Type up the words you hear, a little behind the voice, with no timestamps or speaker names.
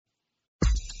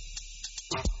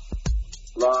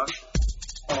Locked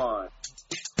on.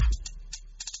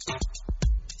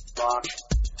 Locked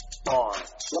on.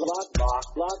 Locked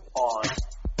on.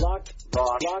 Locked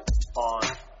on.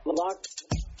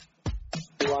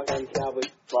 Locked on Cowboys.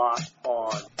 Locked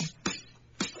on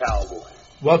Cowboys.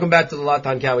 Welcome back to the Locked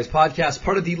On Cowboys podcast,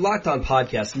 part of the Locked On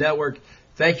Podcast Network.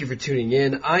 Thank you for tuning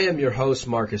in. I am your host,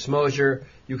 Marcus Mosher.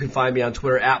 You can find me on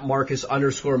Twitter at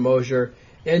Marcus_Mosher.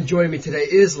 And joining me today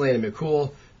is Landon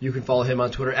McCool. You can follow him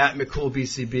on Twitter at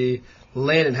McCoolBCB.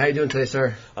 Landon, how you doing today,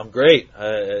 sir? I'm great.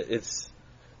 It's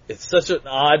such an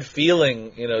odd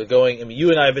feeling, going. I mean,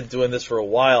 you and I have been doing this for a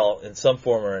while in some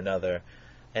form or another,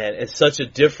 and it's such a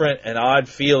different and odd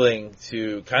feeling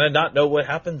to kind of not know what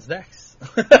happens next.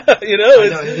 I know,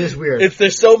 it is weird.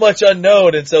 There's so much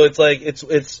unknown, and so it's like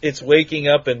it's waking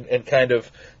up and kind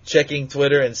of checking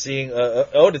Twitter and seeing,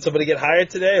 did somebody get hired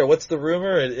today, or what's the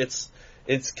rumor?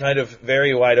 It's kind of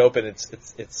very wide open.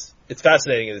 It's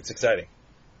fascinating and it's exciting.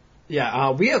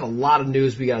 Yeah, we have a lot of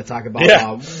news we got to talk about.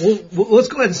 Yeah. Let's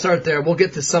go ahead and start there. We'll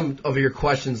get to some of your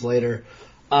questions later.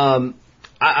 I'm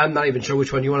not even sure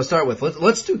which one you want to start with.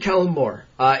 Let's do Kellen Moore.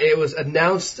 It was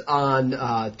announced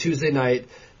on Tuesday night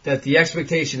that the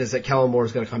expectation is that Kellen Moore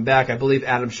is going to come back. I believe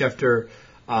Adam Schefter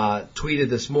tweeted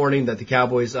this morning that the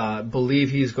Cowboys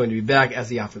believe he's going to be back as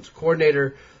the offensive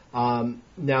coordinator.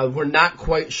 Now, we're not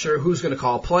quite sure who's going to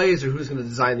call plays or who's going to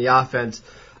design the offense,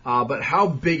 but how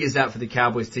big is that for the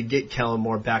Cowboys to get Kellen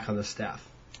Moore back on the staff?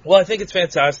 Well, I think it's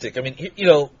fantastic. I mean,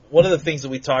 one of the things that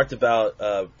we talked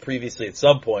about previously at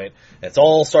some point, and it's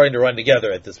all starting to run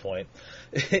together at this point,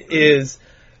 is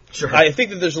sure. I think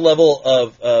that there's a level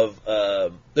of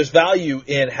there's value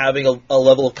in having a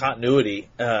level of continuity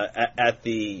at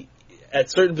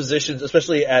certain positions,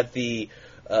 especially at the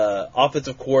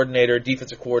offensive coordinator,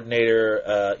 defensive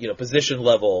coordinator, position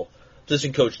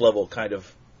coach level kind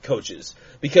of coaches.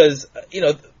 Because,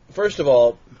 first of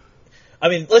all, I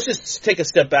mean, let's just take a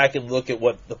step back and look at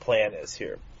what the plan is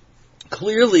here.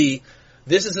 Clearly,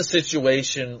 this is a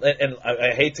situation, and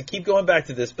I hate to keep going back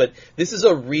to this, but this is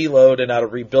a reload and not a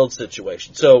rebuild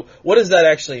situation. So what does that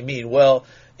actually mean? Well,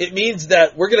 it means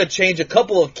that we're going to change a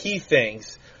couple of key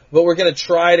things, but we're going to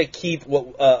try to keep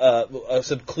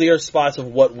some clear spots of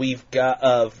what we've got,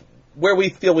 of where we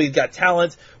feel we've got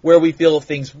talent, where we feel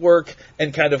things work,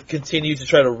 and kind of continue to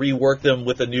try to rework them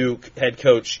with a new head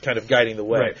coach kind of guiding the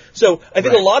way. Right. So I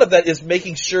think a lot of that is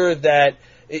making sure that,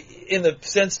 in the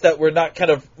sense that we're not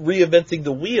kind of reinventing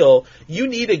the wheel, you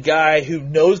need a guy who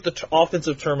knows the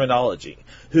offensive terminology,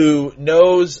 who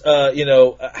knows,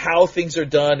 how things are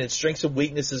done and strengths and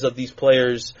weaknesses of these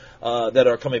players that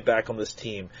are coming back on this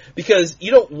team. Because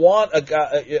you don't want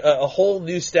a whole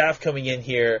new staff coming in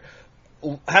here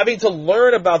having to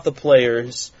learn about the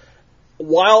players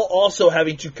while also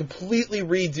having to completely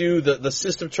redo the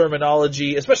system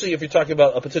terminology, especially if you're talking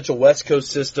about a potential West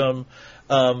Coast system.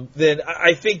 Then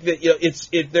I think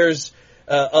that there's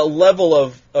a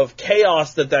level of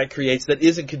chaos that creates that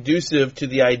isn't conducive to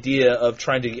the idea of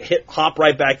trying to hop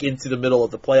right back into the middle of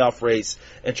the playoff race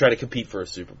and try to compete for a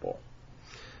Super Bowl.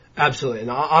 Absolutely,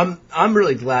 and I'm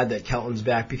really glad that Kelton's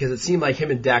back because it seemed like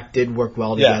him and Dak did work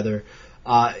well together.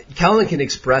 Kellen can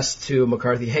express to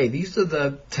McCarthy, hey, these are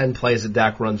the 10 plays that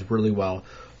Dak runs really well.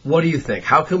 What do you think?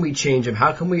 How can we change them?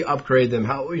 How can we upgrade them?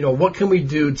 What can we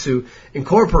do to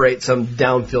incorporate some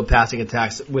downfield passing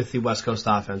attacks with the West Coast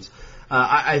offense?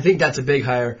 I think that's a big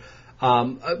hire.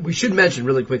 We should mention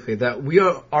really quickly that we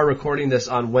are recording this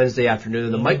on Wednesday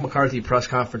afternoon. The Mike McCarthy press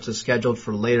conference is scheduled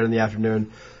for later in the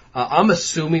afternoon. I'm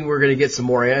assuming we're going to get some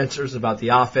more answers about the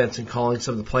offense and calling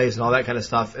some of the plays and all that kind of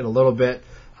stuff in a little bit.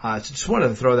 So just wanted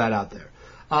to throw that out there.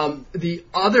 The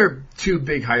other two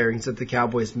big hirings that the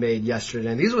Cowboys made yesterday,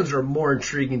 and these ones are more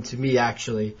intriguing to me,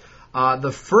 actually.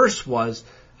 The first was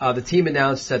the team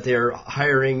announced that they're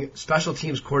hiring special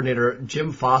teams coordinator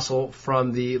Jim Fossil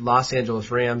from the Los Angeles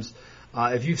Rams.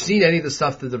 If you've seen any of the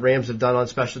stuff that the Rams have done on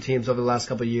special teams over the last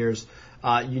couple of years,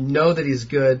 you know that he's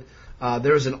good.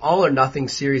 There was an All or Nothing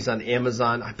series on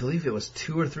Amazon, I believe it was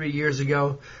 2 or 3 years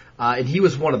ago. And he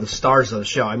was one of the stars of the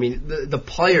show. I mean, the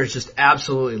players just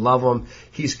absolutely love him.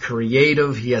 He's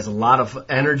creative. He has a lot of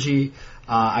energy.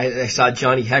 I saw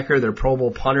Johnny Hecker, their Pro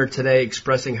Bowl punter today,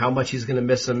 expressing how much he's going to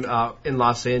miss him in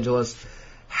Los Angeles.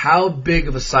 How big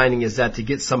of a signing is that to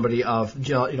get somebody of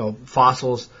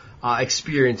Fossil's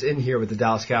experience in here with the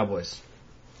Dallas Cowboys?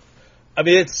 I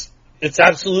mean, it's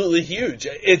absolutely huge.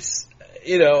 I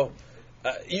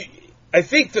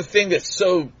think the thing that's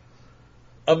so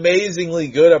amazingly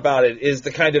good about it is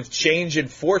the kind of change in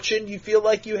fortune you feel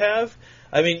like you have.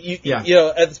 I mean,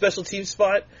 at the special team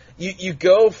spot, you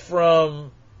go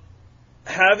from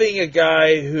having a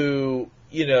guy who,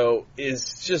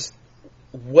 is just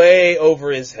way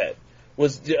over his head.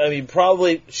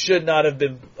 Probably should not have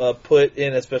been put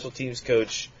in a special teams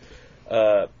coach,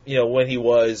 when he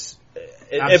was.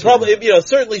 And probably,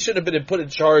 certainly shouldn't have been put in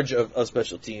charge of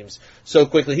special teams so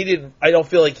quickly. I don't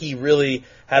feel like he really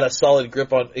had a solid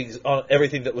grip on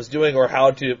everything that was doing or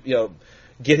how to,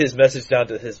 get his message down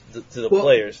to the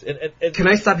players. And can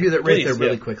I stop you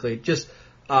really quickly? Just,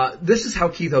 this is how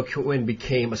Keith O'Quinn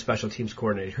became a special teams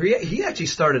coordinator. He actually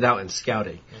started out in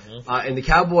scouting. Mm-hmm. And the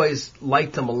Cowboys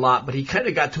liked him a lot, but he kind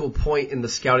of got to a point in the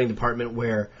scouting department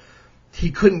where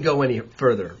he couldn't go any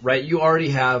further, right? You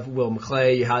already have Will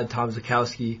McClay, you had Tom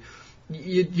Zukowski.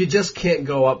 You just can't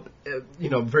go up,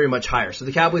 very much higher. So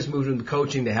the Cowboys moved him to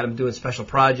coaching. They had him doing special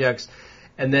projects.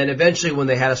 And then eventually when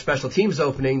they had a special teams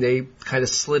opening, they kind of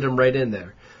slid him right in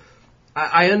there.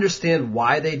 I understand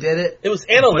why they did it. It was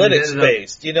analytics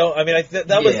based,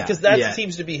 that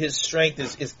seems to be his strength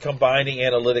is combining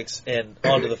analytics and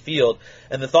onto the field.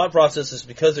 And the thought process is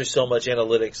because there's so much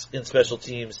analytics in special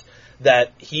teams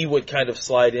that he would kind of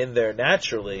slide in there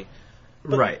naturally.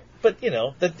 Right. But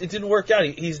that it didn't work out.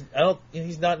 He's not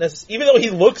necessarily, even though he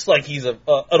looks like he's an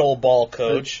old ball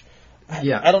coach.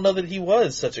 Yeah. I don't know that he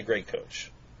was such a great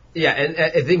coach. Yeah, and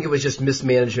I think it was just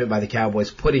mismanagement by the Cowboys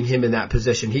putting him in that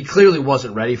position. He clearly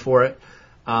wasn't ready for it.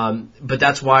 But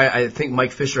that's why I think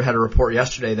Mike Fisher had a report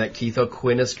yesterday that Keith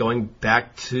O'Quinn is going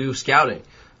back to scouting.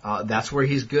 That's where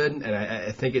he's good, and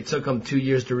I think it took him 2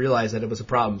 years to realize that it was a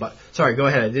problem. But sorry, go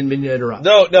ahead. I didn't mean to interrupt.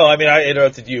 No, I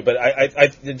interrupted you, but I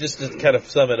just to kind of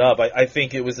sum it up, I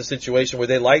think it was a situation where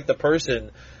they liked the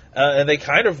person, and they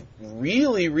kind of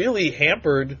really, really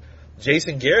hampered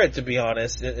Jason Garrett, to be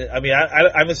honest.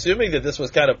 I'm assuming that this was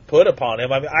kind of put upon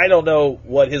him. I don't know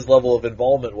what his level of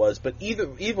involvement was, but either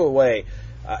way,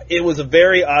 it was a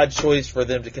very odd choice for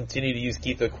them to continue to use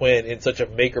Keith O'Quinn in such a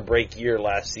make or break year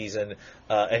last season,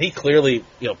 and he clearly,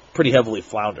 pretty heavily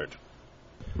floundered.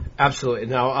 Absolutely.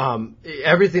 Now,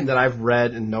 everything that I've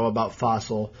read and know about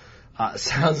Fossil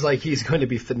sounds like he's going to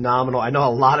be phenomenal. I know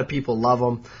a lot of people love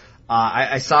him.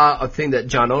 I saw a thing that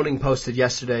John Owning posted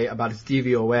yesterday about his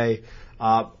DVOA.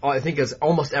 I think it's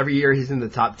almost every year he's in the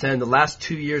top 10. The last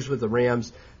 2 years with the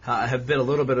Rams have been a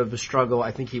little bit of a struggle.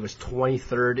 I think he was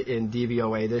 23rd in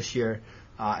DVOA this year.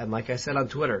 And like I said on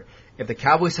Twitter, if the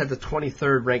Cowboys had the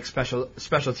 23rd ranked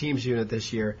special teams unit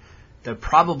this year, they're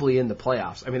probably in the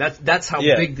playoffs. That's how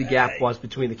big the gap was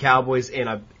between the Cowboys and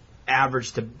a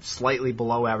average to slightly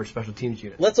below average special teams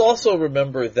unit. Let's also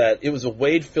remember that it was a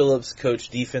Wade Phillips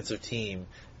coached defensive team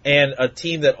and a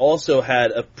team that also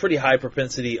had a pretty high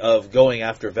propensity of going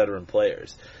after veteran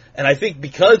players. And I think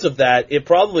because of that, it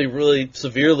probably really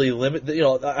severely limited,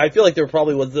 I feel like there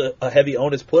probably was a heavy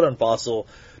onus put on Fossil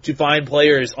to find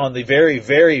players on the very,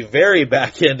 very, very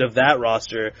back end of that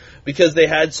roster because they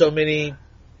had so many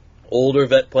older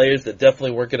vet players that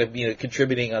definitely weren't going to be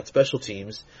contributing on special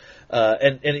teams.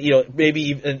 And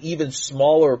maybe an even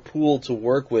smaller pool to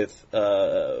work with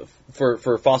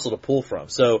for Fossil to pull from.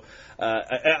 So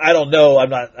I don't know. I'm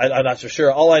not so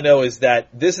sure. All I know is that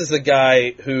this is a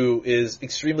guy who is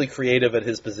extremely creative at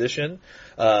his position.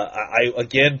 I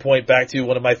again point back to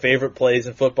one of my favorite plays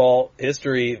in football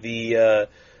history, the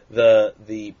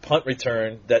punt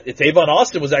return that Tavon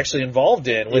Austin was actually involved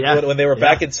in when they were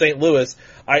back in St. Louis.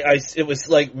 It was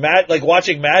like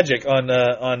watching magic on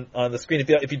the screen.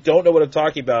 If you don't know what I'm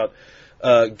talking about,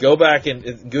 go back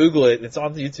and Google it. It's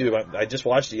on YouTube. I just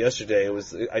watched it yesterday. It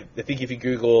was I think if you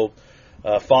Google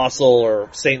Fossil or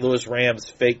St. Louis Rams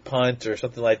fake punt or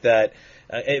something like that.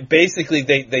 Basically,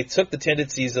 they took the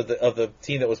tendencies of the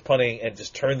team that was punting and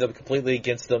just turned them completely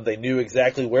against them. They knew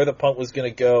exactly where the punt was going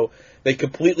to go. They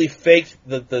completely faked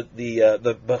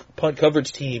the punt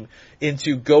coverage team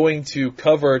into going to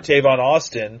cover Tavon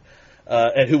Austin,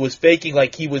 and who was faking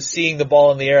like he was seeing the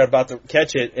ball in the air about to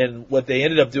catch it. And what they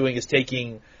ended up doing is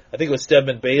taking, I think it was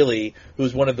Stedman Bailey, who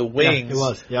was one of the wings. Yeah, he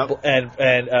was. Yep.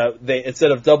 And they,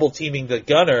 instead of double teaming the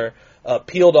gunner,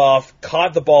 peeled off,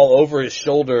 caught the ball over his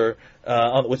shoulder,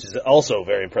 which is also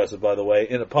very impressive, by the way,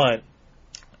 in a punt.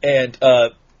 And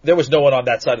there was no one on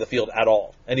that side of the field at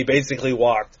all. And he basically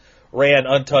ran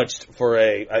untouched for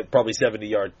a probably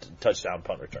 70-yard touchdown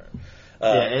punt return.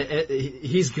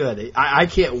 He's good. I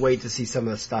can't wait to see some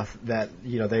of the stuff that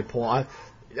they pull.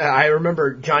 I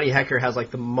remember Johnny Hecker has like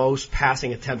the most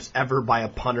passing attempts ever by a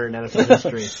punter in NFL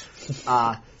history.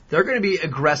 they're going to be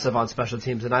aggressive on special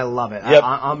teams, and I love it. Yep.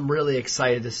 I'm really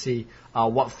excited to see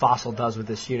what Fossil does with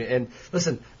this unit. And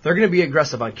listen, they're going to be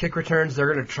aggressive on kick returns.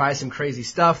 They're going to try some crazy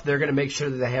stuff. They're going to make sure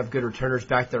that they have good returners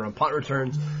back there on punt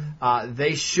returns.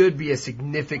 They should be a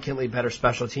significantly better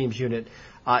special teams unit.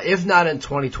 If not in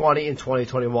 2020, in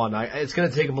 2021. It's going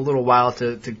to take them a little while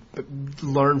to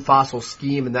learn Fossil's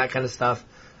scheme and that kind of stuff,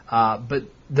 but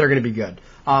they're going to be good.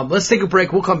 Let's take a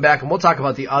break. We'll come back, and we'll talk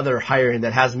about the other hiring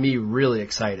that has me really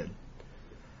excited.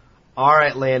 All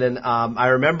right, Landon. I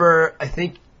remember, I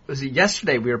think, was it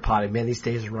yesterday we were potting? Man, these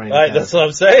days are running fast. That's what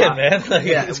I'm saying, man.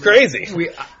 Yeah, it's crazy.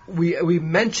 We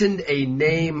mentioned a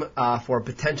name for a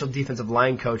potential defensive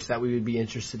line coach that we would be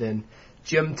interested in,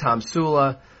 Jim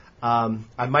Tomsula.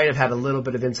 I might have had a little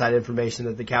bit of inside information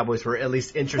that the Cowboys were at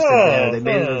least interested there. They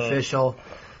made it official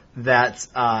that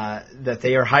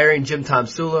they are hiring Jim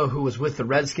Tomsula, who was with the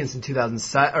Redskins in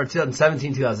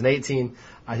 2017, 2018.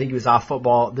 I think he was off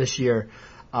football this year.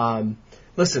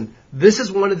 Listen, this is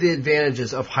one of the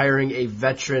advantages of hiring a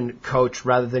veteran coach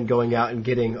rather than going out and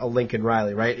getting a Lincoln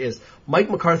Riley, right? Is Mike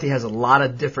McCarthy has a lot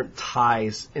of different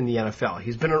ties in the NFL.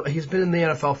 He's been in the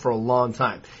NFL for a long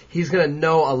time. He's going to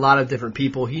know a lot of different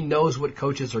people. He knows what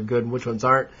coaches are good and which ones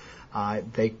aren't.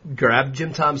 They grabbed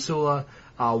Jim Tomsula.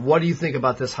 What do you think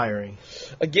about this hiring?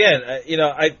 Again,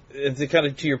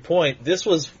 to your point, this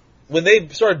was when they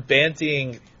started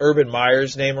banting Urban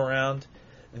Meyer's name around.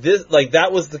 That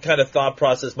was the kind of thought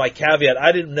process. My caveat,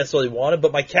 I didn't necessarily want it,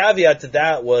 but my caveat to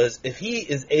that was if he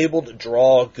is able to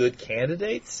draw good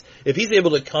candidates, if he's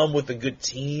able to come with a good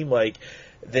team,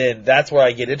 then that's where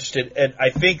I get interested. And I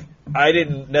think I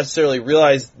didn't necessarily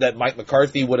realize that Mike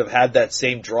McCarthy would have had that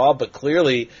same draw, but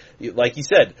clearly, like you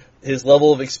said, his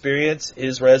level of experience,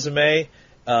 his resume,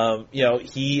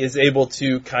 he is able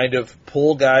to kind of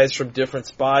pull guys from different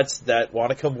spots that want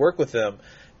to come work with him.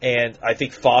 And I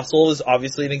think Fossil is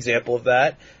obviously an example of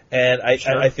that. And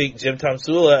I think Jim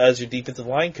Tomsula as your defensive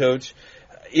line coach,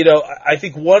 I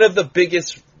think one of the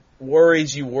biggest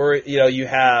worries you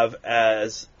have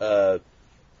as a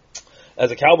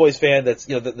Cowboys fan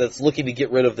that's looking to get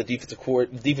rid of the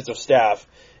defensive staff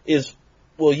is,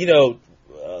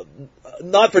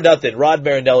 not for nothing, Rod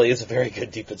Marinelli is a very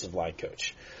good defensive line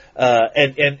coach.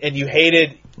 And you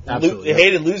hated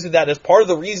losing that as part of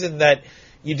the reason that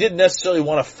you didn't necessarily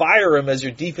want to fire him as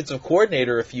your defensive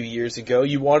coordinator a few years ago.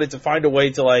 You wanted to find a way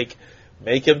to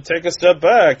make him take a step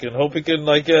back and hope he can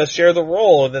share the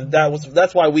role. And then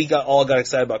that's why we all got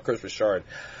excited about Chris Richard.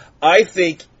 I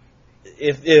think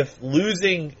if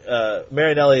losing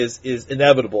Marinelli is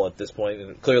inevitable at this point,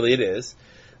 and clearly it is,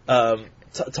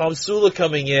 Tomsula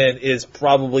coming in is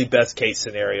probably best case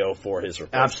scenario for his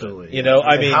replacement. Absolutely.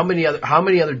 How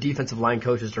many other defensive line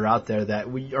coaches are out there that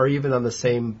are even on the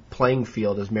same playing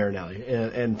field as Marinelli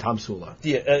and Tomsula?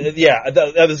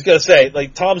 I was going to say,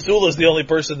 Tomsula is the only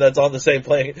person that's on the same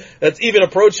playing, that's even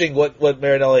approaching what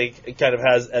Marinelli kind of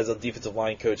has as a defensive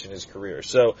line coach in his career.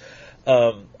 So,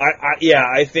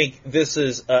 I think this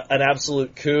is an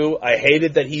absolute coup. I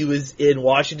hated that he was in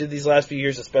Washington these last few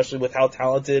years, especially with how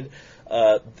talented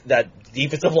that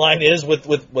defensive line is with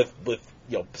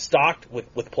stocked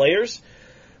with players.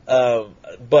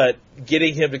 But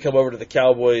getting him to come over to the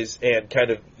Cowboys and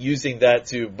kind of using that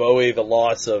to buoy the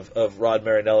loss of Rod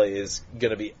Marinelli is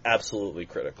going to be absolutely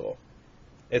critical.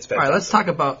 It's fantastic. All right,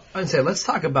 let's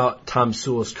talk about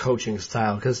Tomsula's coaching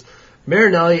style, because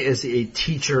Marinelli is a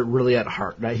teacher really at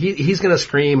heart, right? He's going to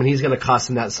scream and he's going to cuss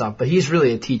and that stuff, but he's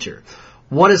really a teacher.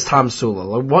 What is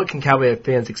Tomsula? What can Cowboy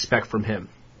fans expect from him?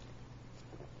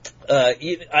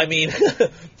 He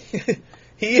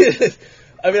is.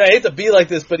 I hate to be like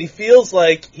this, but he feels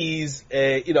like he's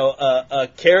a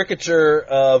caricature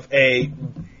of a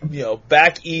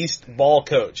back east ball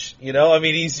coach.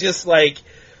 He's just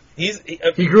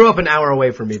he grew up an hour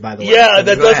away from me, by the way. Yeah, so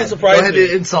that doesn't surprise me. Go ahead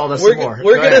and insult us some more.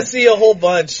 We're going to see a whole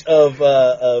bunch of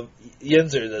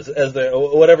Yinzers as the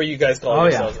whatever you guys call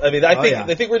yourselves. Yeah.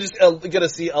 I think we're just going to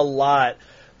see a lot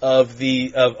of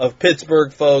of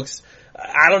Pittsburgh folks.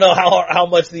 I don't know how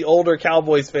much the older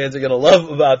Cowboys fans are going to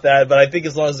love about that, but I think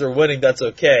as long as they're winning, that's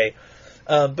okay.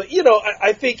 But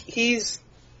I think this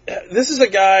is a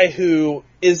guy who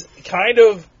is kind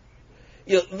of,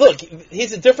 look,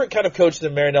 he's a different kind of coach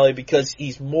than Marinelli because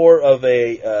he's more of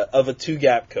a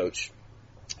two-gap coach.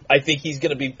 I think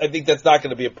that's not going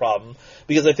to be a problem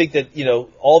because I think that,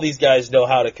 all these guys know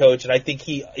how to coach, and I think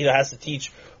he, has to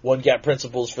teach one-gap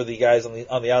principles for the guys on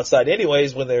the outside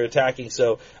anyways when they're attacking,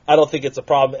 so I don't think it's a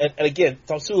problem. And again,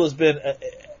 Tomsula's been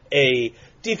a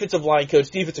defensive line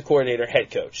coach, defensive coordinator, head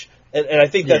coach. And I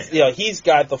think that's, he's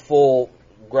got the full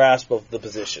grasp of the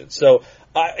position. So,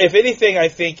 if anything, I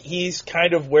think he's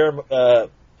kind of where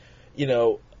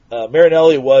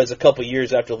Marinelli was a couple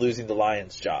years after losing the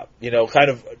Lions job. Kind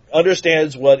of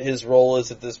understands what his role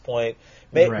is at this point.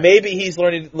 Right. Maybe he's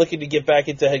looking to get back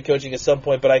into head coaching at some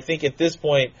point, but I think at this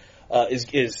point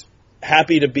is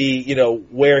happy to be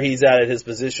where he's at his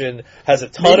position. Has a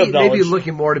ton of knowledge. Maybe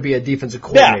looking more to be a defensive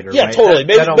coordinator. Yeah, right? totally.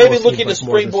 Maybe looking to like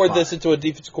springboard this into a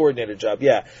defensive coordinator job.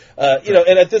 Yeah,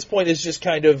 and at this point is just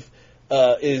kind of.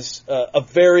 Is a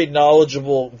very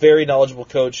knowledgeable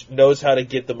coach, knows how to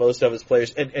get the most out of his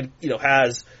players, and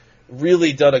has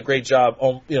really done a great job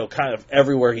on kind of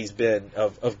everywhere he's been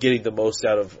of getting the most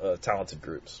out of talented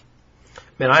groups.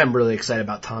 Man, I am really excited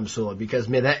about Tom Sula because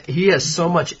he has so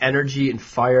much energy and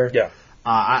fire. Yeah,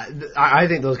 I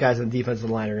think those guys on the defensive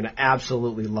line are going to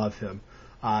absolutely love him.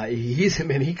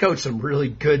 He coached some really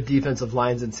good defensive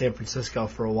lines in San Francisco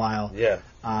for a while. Yeah,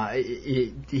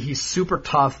 he's super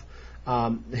tough.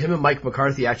 Him and Mike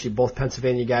McCarthy, actually both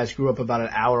Pennsylvania guys, grew up about an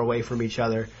hour away from each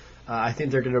other. I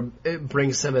think they're going to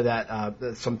bring some of that,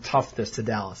 some toughness to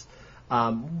Dallas.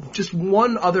 Just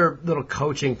one other little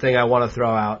coaching thing I want to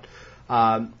throw out.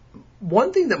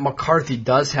 One thing that McCarthy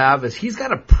does have is he's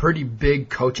got a pretty big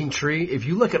coaching tree. If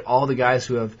you look at all the guys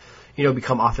who have,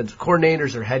 become offensive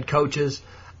coordinators or head coaches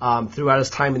throughout his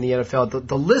time in the NFL,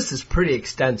 the list is pretty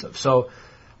extensive. So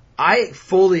I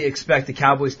fully expect the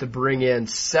Cowboys to bring in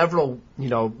several,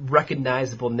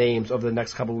 recognizable names over the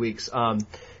next couple of weeks.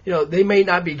 They may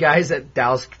not be guys that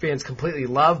Dallas fans completely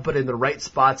love, but in the right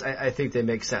spots, I think they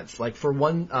make sense. Like for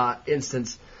one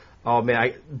instance,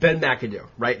 Ben McAdoo,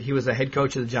 right? He was a head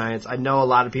coach of the Giants. I know a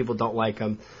lot of people don't like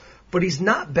him, but he's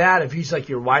not bad if he's like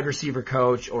your wide receiver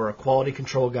coach or a quality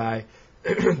control guy.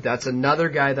 That's another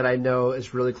guy that I know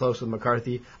is really close with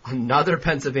McCarthy. Another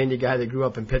Pennsylvania guy that grew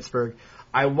up in Pittsburgh.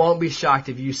 I won't be shocked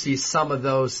if you see some of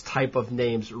those type of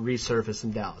names resurface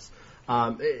in Dallas.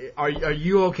 Are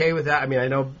you okay with that? I mean, I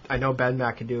know Ben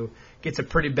McAdoo gets a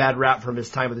pretty bad rap from his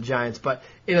time with the Giants, but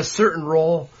in a certain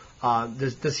role,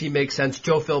 does he make sense?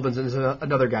 Joe Philbin is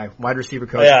another guy, wide receiver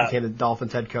coach, became the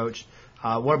Dolphins head coach.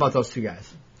 What about those two guys?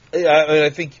 Yeah, I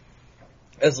think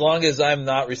as long as I'm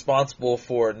not responsible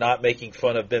for not making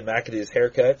fun of Ben McAdoo's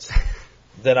haircuts,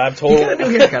 then I'm totally. You got a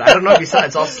new haircut. I don't know. Besides,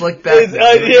 it's all slicked back.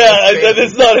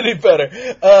 It's not any better.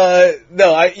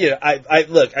 No,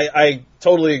 I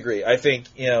totally agree. I think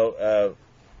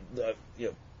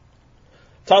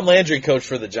Tom Landry coached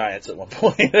for the Giants at one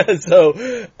point, so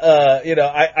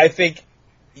I think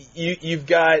you've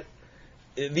got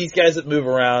these guys that move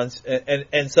around,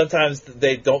 and sometimes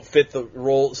they don't fit the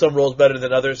role. Some roles better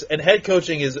than others, and head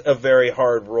coaching is a very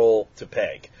hard role to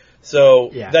peg. So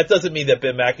that doesn't mean that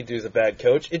Ben McAdoo is a bad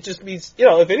coach. It just means,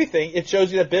 if anything, it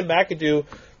shows you that Ben McAdoo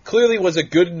clearly was a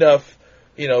good enough,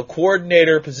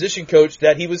 coordinator, position coach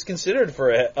that he was considered for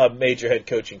a major head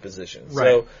coaching position.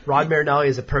 Right. So Rod Marinelli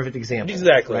is a perfect example.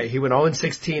 Exactly. Right. He went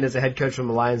 0-16 as a head coach from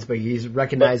the Lions, but he's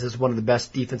recognized as one of the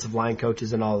best defensive line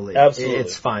coaches in all the league. Absolutely.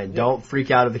 It's fine. Yeah. Don't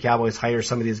freak out if the Cowboys hire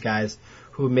some of these guys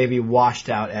who may be washed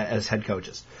out as head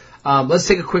coaches. Let's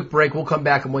take a quick break. We'll come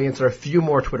back and we'll answer a few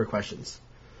more Twitter questions.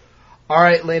 All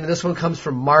right, Landon, this one comes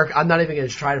from Mark. I'm not even going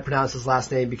to try to pronounce his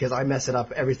last name because I mess it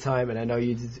up every time, and I know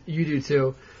you do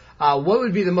too. What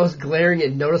would be the most glaring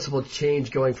and noticeable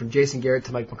change going from Jason Garrett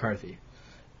to Mike McCarthy?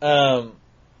 Most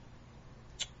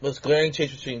glaring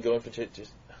change between going from Jason.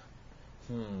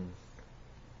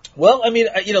 Well, I mean,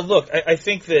 look, I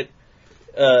think that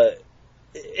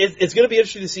it's going to be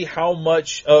interesting to see how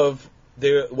much of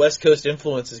the West Coast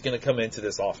influence is going to come into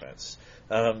this offense.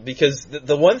 Because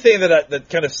the one thing that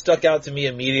kind of stuck out to me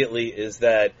immediately is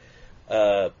that,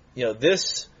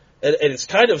 this, and it's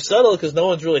kind of subtle because no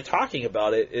one's really talking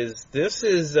about it, is this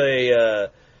is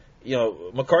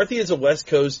McCarthy is a West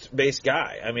Coast based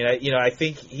guy. I mean, I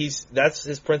think that's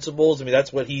his principles. I mean,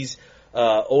 that's what he's,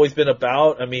 always been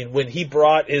about. I mean, when he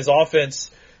brought his offense,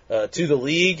 to the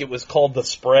league, it was called the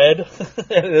spread.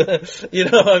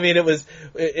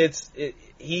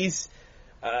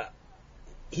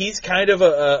 He's kind of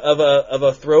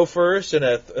a throw first and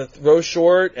a throw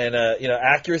short and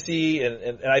accuracy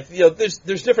and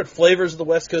there's different flavors of the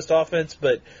West Coast offense,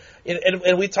 but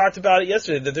and we talked about it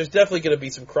yesterday that there's definitely going to be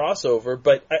some crossover,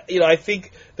 but I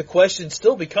think the question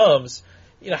still becomes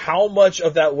how much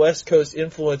of that West Coast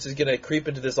influence is going to creep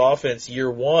into this offense year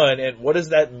one, and what does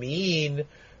that mean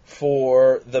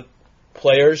for the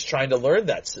players trying to learn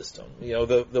that system?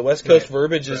 The West Coast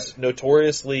verbiage is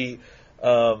notoriously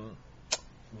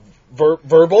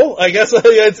verbal, I guess.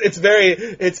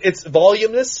 It's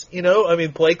voluminous, I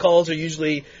mean, play calls are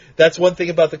usually, that's one thing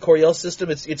about the Coryell system.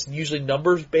 It's usually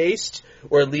numbers based,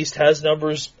 or at least has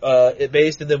numbers,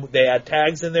 based, and then they add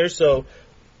tags in there. So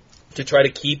to try to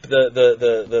keep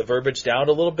the verbiage down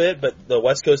a little bit, but the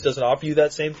West Coast doesn't offer you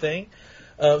that same thing.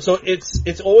 So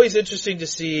it's always interesting to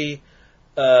see,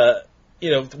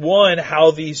 one,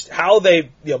 how they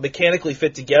mechanically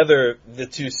fit together, the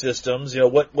two systems,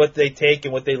 what they take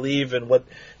and what they leave and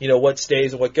what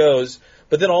stays and what goes.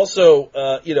 But then also,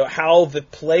 how the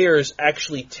players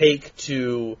actually take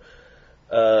to,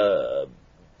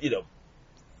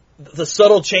 the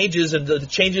subtle changes and the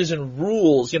changes in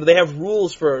rules. They have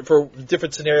rules for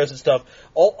different scenarios and stuff.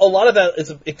 A lot of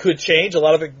that it could change. A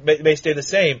lot of it may stay the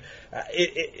same.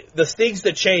 The things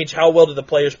that change, how well do the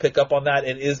players pick up on that,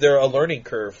 and is there a learning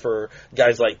curve for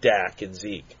guys like Dak and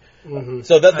Zeke? Mm-hmm.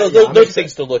 So those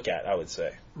things to look at, I would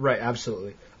say. Right,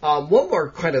 absolutely. One more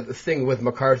kind of thing with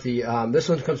McCarthy. This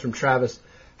one comes from Travis.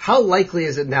 How likely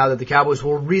is it now that the Cowboys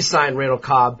will re-sign Randall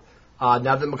Cobb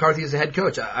now that McCarthy is the head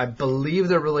coach? I believe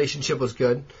their relationship was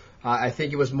good. I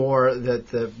think it was more that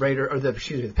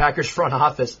the Packers front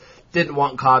office didn't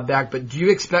want Cobb back. But do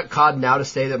you expect Cobb now to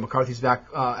stay, that McCarthy's back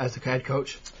as the head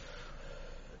coach?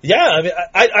 Yeah, I mean,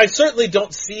 I certainly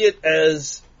don't see it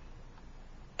as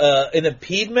an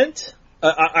impediment.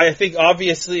 I think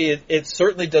obviously it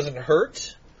certainly doesn't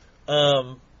hurt.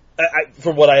 From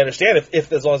what I understand,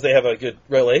 if as long as they have a good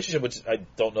relationship, which I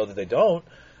don't know that they don't.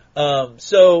 I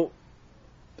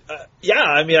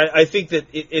mean, I think that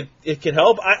it can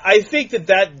help. I think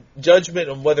that judgment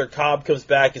on whether Cobb comes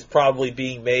back is probably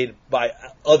being made by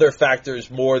other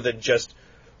factors more than just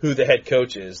who the head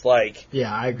coach is. Like,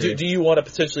 yeah, I agree. Do you want to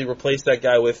potentially replace that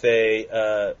guy with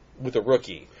a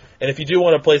rookie? And if you do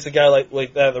want to replace a guy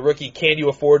like that, the rookie, can you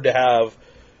afford to have?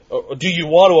 Or do you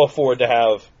want to afford to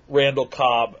have Randall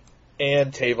Cobb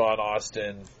and Tavon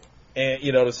Austin? And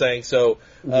you know what I'm saying? So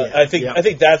I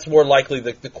think that's more likely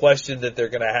the question that they're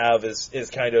going to have is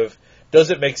kind of,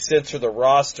 does it make sense for the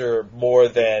roster more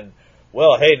than,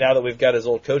 well, hey, now that we've got his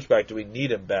old coach back, do we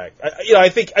need him back? I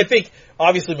think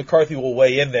obviously McCarthy will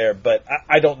weigh in there, but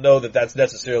I don't know that that's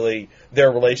necessarily their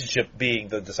relationship being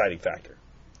the deciding factor.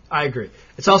 I agree.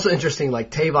 It's also interesting,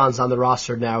 like Tavon's on the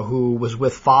roster now, who was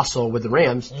with Fossil with the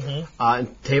Rams,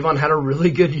 and Tavon had a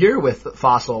really good year with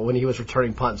Fossil when he was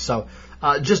returning punts. So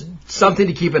just something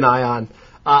to keep an eye on.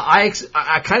 I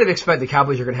kind of expect the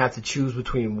Cowboys are going to have to choose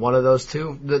between one of those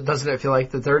two. Doesn't it feel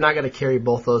like that they're not going to carry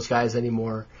both those guys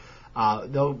anymore?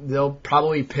 They'll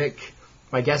probably pick.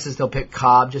 My guess is they'll pick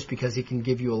Cobb just because he can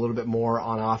give you a little bit more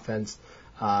on offense.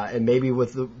 And maybe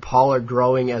with Pollard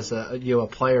growing as a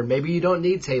player, maybe you don't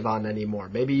need Tavon anymore.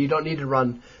 Maybe you don't need to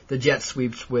run the jet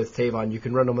sweeps with Tavon. You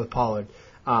can run them with Pollard.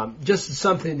 Just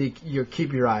something to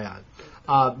keep your eye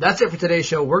on. That's it for today's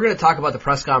show. We're going to talk about the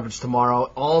press conference tomorrow,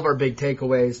 all of our big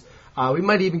takeaways. We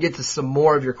might even get to some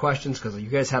more of your questions because you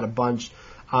guys had a bunch.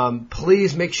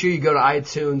 Please make sure you go to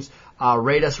iTunes,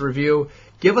 rate us, review.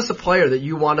 Give us a player that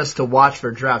you want us to watch for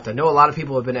a draft. I know a lot of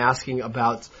people have been asking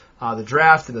about the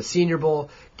draft and the Senior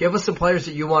Bowl. Give us some players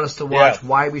that you want us to watch,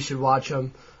 why we should watch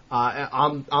them.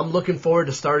 I'm looking forward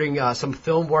to starting some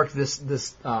film work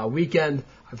this weekend.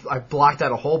 I've blocked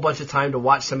out a whole bunch of time to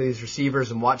watch some of these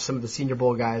receivers and watch some of the Senior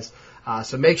Bowl guys.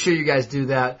 So make sure you guys do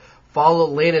that. Follow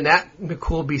Landon at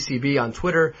McCoolBCB on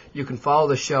Twitter. You can follow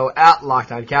the show at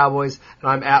Locked On Cowboys. And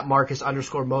I'm at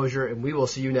Marcus_Mosier, and we will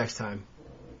see you next time.